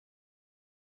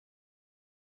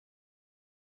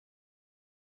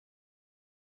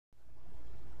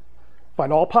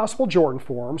Find all possible Jordan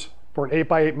forms for an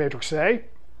 8x8 matrix A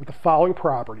with the following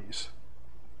properties.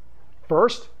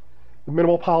 First, the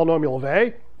minimal polynomial of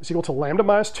A is equal to lambda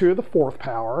minus 2 to the 4th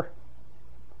power.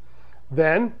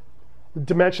 Then, the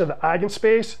dimension of the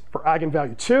eigenspace for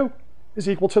eigenvalue 2 is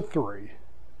equal to 3.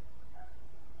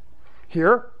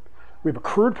 Here, we have a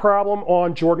crude problem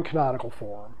on Jordan Canonical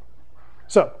Form.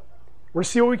 So, we're going to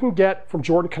see what we can get from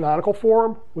Jordan Canonical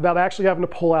Form without actually having to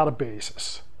pull out a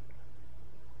basis.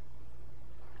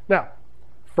 Now,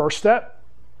 first step,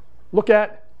 look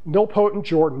at nilpotent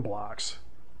Jordan blocks.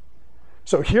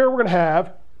 So here we're going to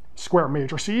have square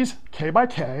matrices, k by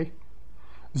k,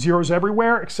 zeros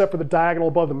everywhere except for the diagonal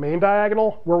above the main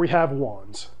diagonal where we have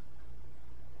ones.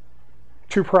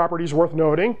 Two properties worth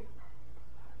noting.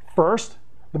 First,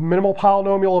 the minimal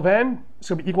polynomial of n is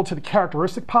going to be equal to the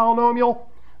characteristic polynomial,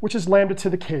 which is lambda to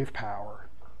the kth power.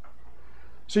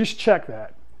 So you should check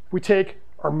that. If we take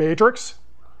our matrix,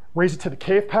 raise it to the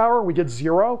kth power, we get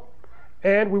 0,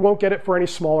 and we won't get it for any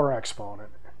smaller exponent.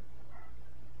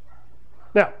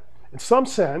 Now, in some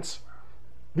sense,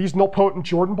 these nilpotent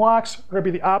Jordan blocks are going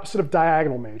to be the opposite of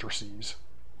diagonal matrices.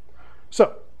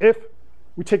 So if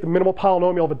we take the minimal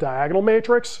polynomial of a diagonal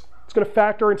matrix, it's going to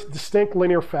factor into distinct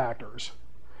linear factors.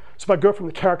 So if I go from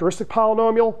the characteristic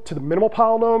polynomial to the minimal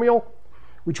polynomial,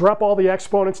 we drop all the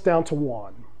exponents down to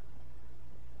 1.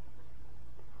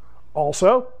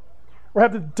 Also, we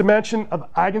have the dimension of the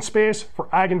eigenspace for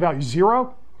eigenvalue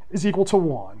 0 is equal to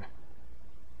 1.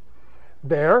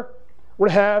 There, we're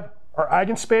going to have our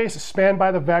eigenspace is spanned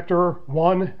by the vector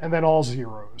 1 and then all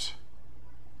zeros.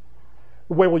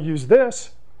 The way we'll use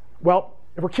this, well,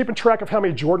 if we're keeping track of how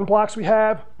many Jordan blocks we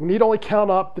have, we need only count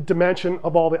up the dimension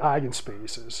of all the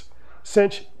eigenspaces,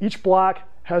 since each block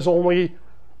has only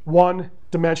one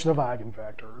dimension of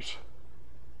eigenvectors.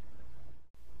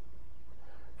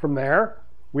 From there,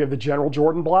 we have the general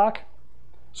Jordan block.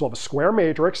 So we'll have a square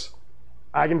matrix,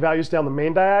 eigenvalues down the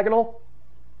main diagonal,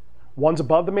 ones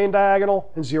above the main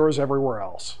diagonal, and zeros everywhere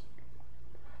else.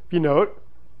 If you note,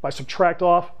 if I subtract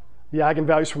off the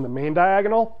eigenvalues from the main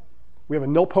diagonal, we have a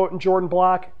nilpotent Jordan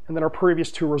block, and then our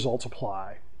previous two results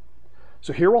apply.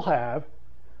 So here we'll have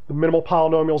the minimal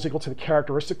polynomial is equal to the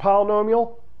characteristic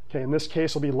polynomial. Okay, in this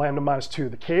case, it'll be lambda minus 2 to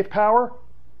the kth power.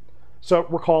 So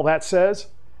recall that says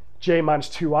j minus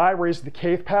 2i raised to the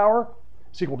kth power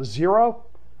is equal to 0,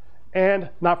 and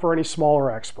not for any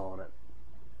smaller exponent.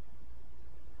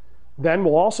 Then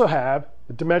we'll also have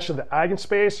the dimension of the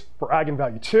eigenspace for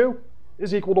eigenvalue 2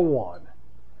 is equal to 1.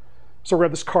 So we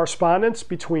have this correspondence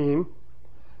between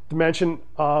dimension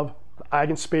of the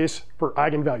eigenspace for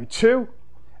eigenvalue 2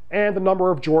 and the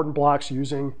number of Jordan blocks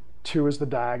using 2 as the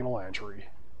diagonal entry.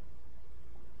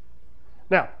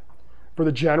 Now, for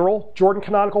the general Jordan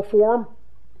canonical form,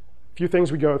 a few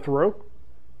things we go through.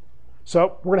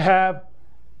 So we're going to have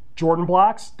Jordan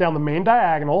blocks down the main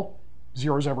diagonal,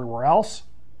 zeros everywhere else.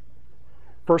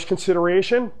 First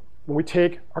consideration, when we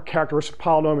take our characteristic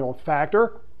polynomial and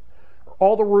factor, are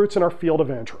all the roots in our field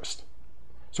of interest.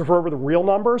 So if we're over the real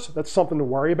numbers, that's something to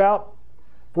worry about.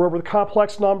 If we're over the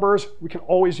complex numbers, we can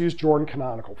always use Jordan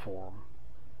canonical form.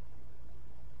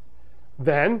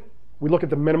 Then we look at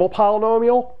the minimal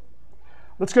polynomial.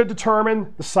 Let's go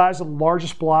determine the size of the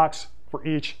largest blocks for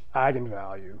each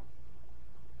eigenvalue.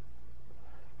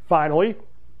 Finally,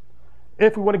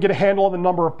 if we want to get a handle on the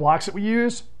number of blocks that we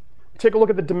use, take a look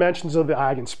at the dimensions of the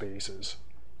eigenspaces.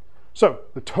 So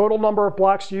the total number of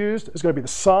blocks used is going to be the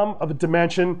sum of the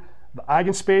dimension of the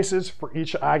eigenspaces for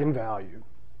each eigenvalue.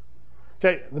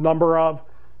 Okay, the number of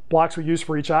blocks we use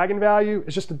for each eigenvalue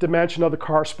is just the dimension of the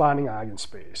corresponding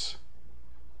eigenspace.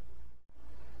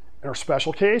 In our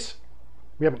special case,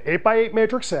 we have an 8x8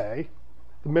 matrix A.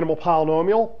 The minimal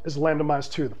polynomial is lambda minus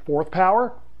 2 to the 4th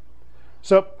power.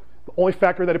 So the only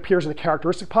factor that appears in the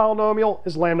characteristic polynomial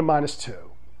is lambda minus 2.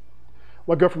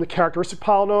 We'll go from the characteristic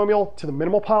polynomial to the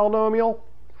minimal polynomial.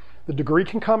 The degree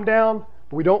can come down,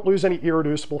 but we don't lose any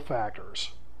irreducible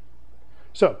factors.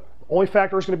 So the only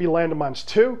factor is going to be lambda minus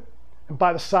 2, and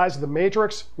by the size of the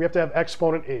matrix, we have to have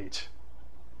exponent 8.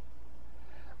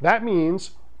 That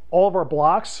means all of our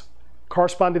blocks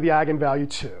correspond to the eigenvalue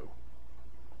 2.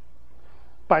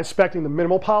 By inspecting the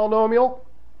minimal polynomial,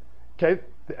 okay,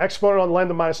 the exponent on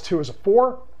lambda minus 2 is a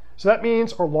 4, so that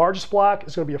means our largest block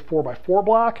is going to be a 4 by 4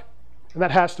 block, and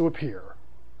that has to appear.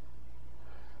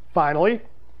 Finally,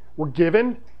 we're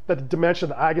given that the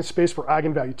dimension of the eigenspace for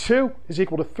eigenvalue 2 is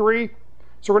equal to 3,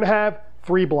 so we're going to have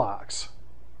 3 blocks.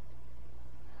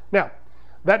 Now,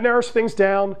 that narrows things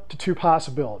down to 2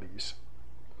 possibilities.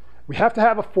 We have to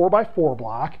have a 4 by 4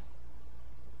 block,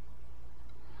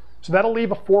 so that'll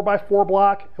leave a 4 by 4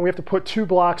 block, and we have to put 2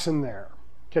 blocks in there,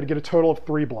 okay, to get a total of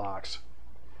 3 blocks.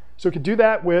 So we could do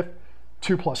that with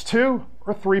 2 plus 2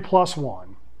 or 3 plus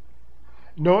 1.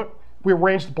 Note, we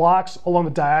arrange the blocks along the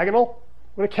diagonal.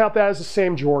 I'm going to count that as the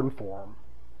same Jordan form.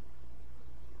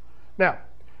 Now,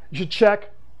 you should check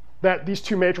that these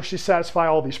two matrices satisfy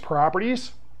all these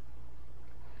properties.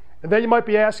 And then you might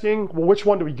be asking, well, which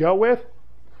one do we go with?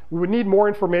 We would need more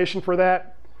information for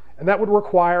that, and that would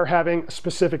require having a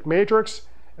specific matrix,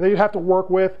 and then you'd have to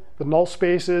work with the null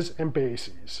spaces and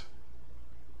bases.